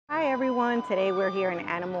everyone, today we're here in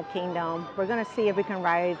Animal Kingdom. We're gonna see if we can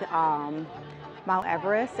ride Mount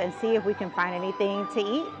Everest and see if we can find anything to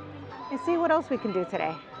eat and see what else we can do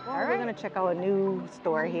today. All right. We're gonna check out a new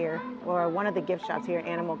store here, or one of the gift shops here in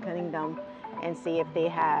Animal Kingdom, and see if they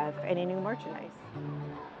have any new merchandise.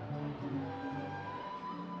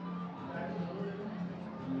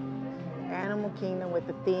 Animal Kingdom with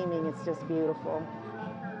the theming, it's just beautiful.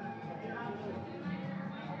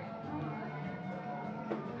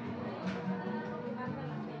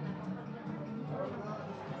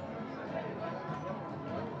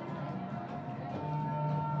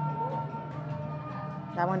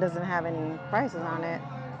 That one doesn't have any prices on it.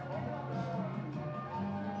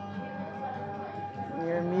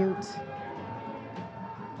 You're mute.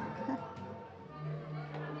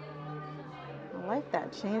 I like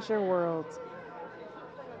that. Change your world.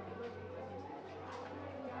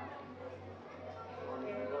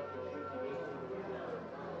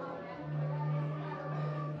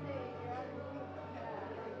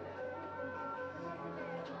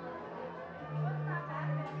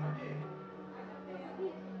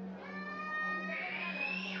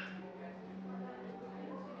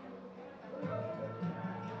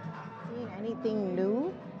 Anything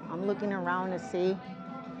new? I'm looking around to see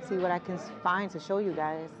what I can find to show you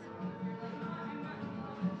guys.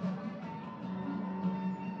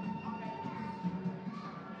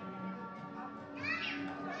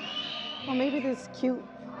 Well, maybe this cute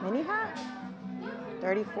mini hat,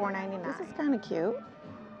 $34.99. This is kind of cute.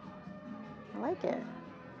 I like it.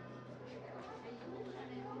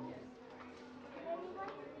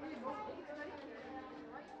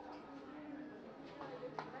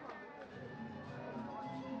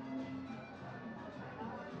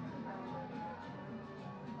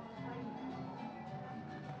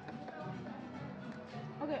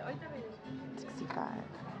 Okay, 65.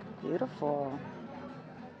 Beautiful.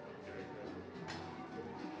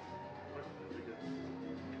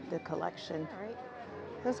 The collection. All right.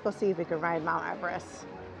 Let's go see if we can ride Mount Everest.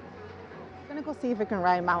 I'm gonna go see if we can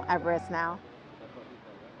ride Mount Everest now.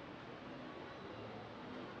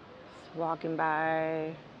 Just walking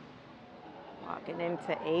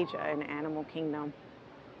into Asia in Animal Kingdom.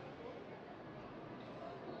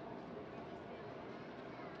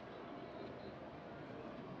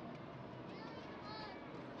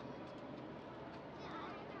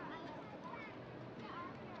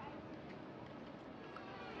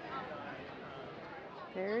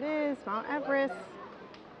 There it is, Mount Everest.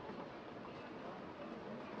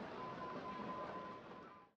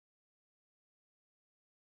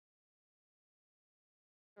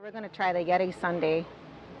 We're gonna try the Yeti Sundae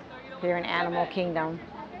here in Animal Kingdom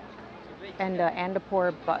and the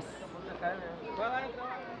Andapur bus.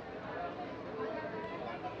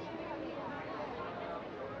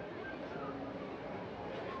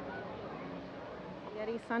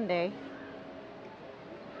 Yeti Sundae.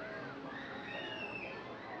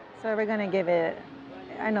 So we're gonna give it,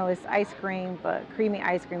 I know it's ice cream, but creamy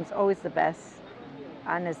ice cream is always the best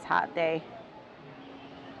on this hot day.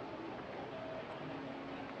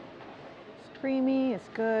 It's creamy, it's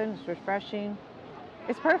good, it's refreshing.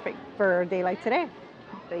 It's perfect for a day like today.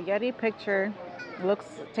 The Yeti picture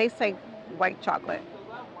tastes like white chocolate.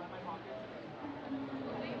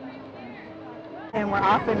 And we're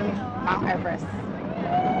off in Mount Everest.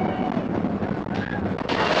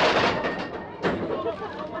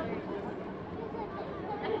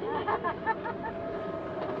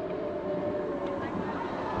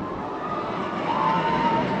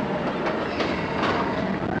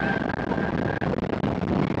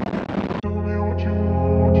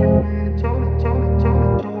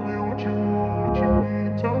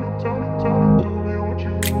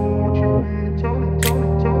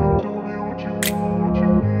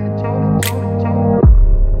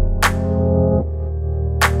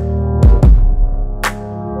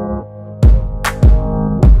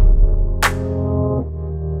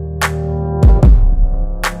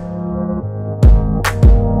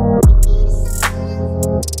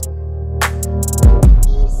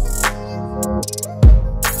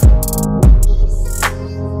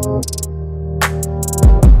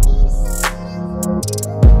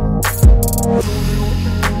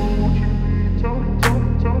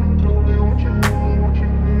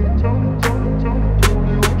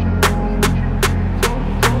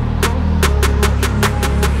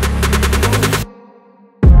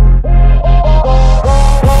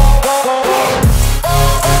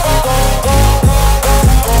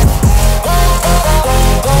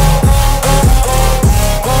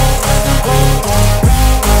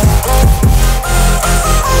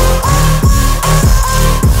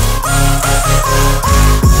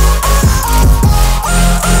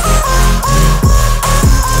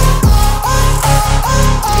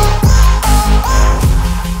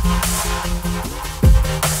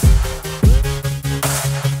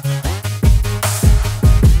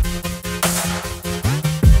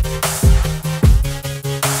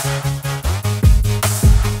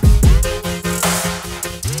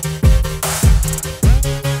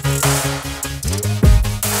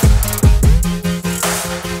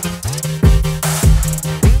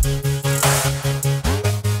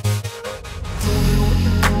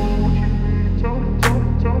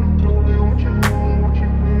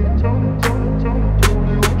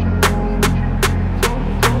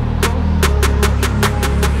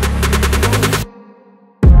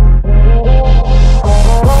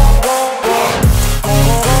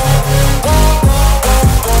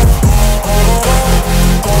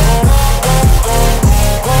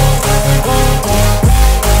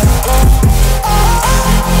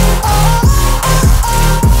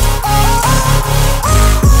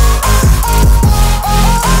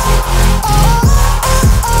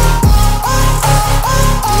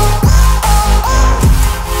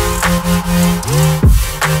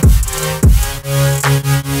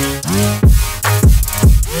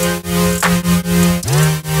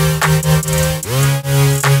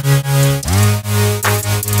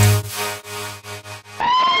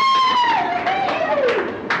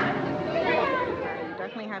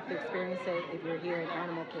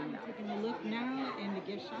 Animal Kingdom. Taking a look now in the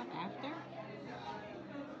gift shop after.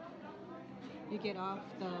 You get off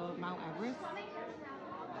the Mount Everest.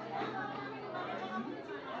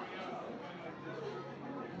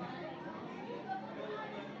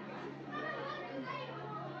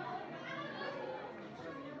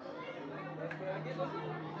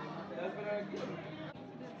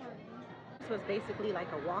 This was basically like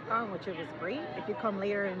a walk-on, which it was great if you come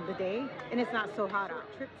later in the day and it's not so hot out.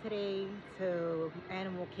 Trip today to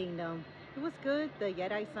Animal Kingdom, it was good. The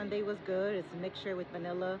Yeti sundae was good. It's a mixture with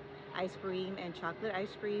vanilla ice cream and chocolate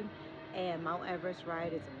ice cream. And Mount Everest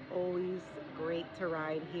ride is always great to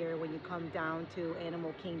ride here when you come down to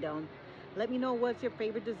Animal Kingdom. Let me know what's your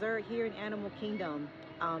favorite dessert here in Animal Kingdom.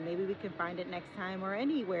 Maybe we can find it next time or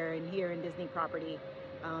anywhere in here in Disney property.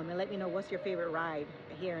 And let me know what's your favorite ride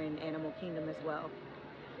here in Animal Kingdom as well.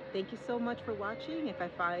 Thank you so much for watching.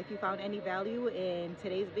 If you found any value in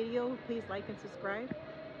today's video, please like and subscribe.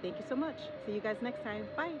 Thank you so much. See you guys next time.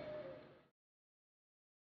 Bye.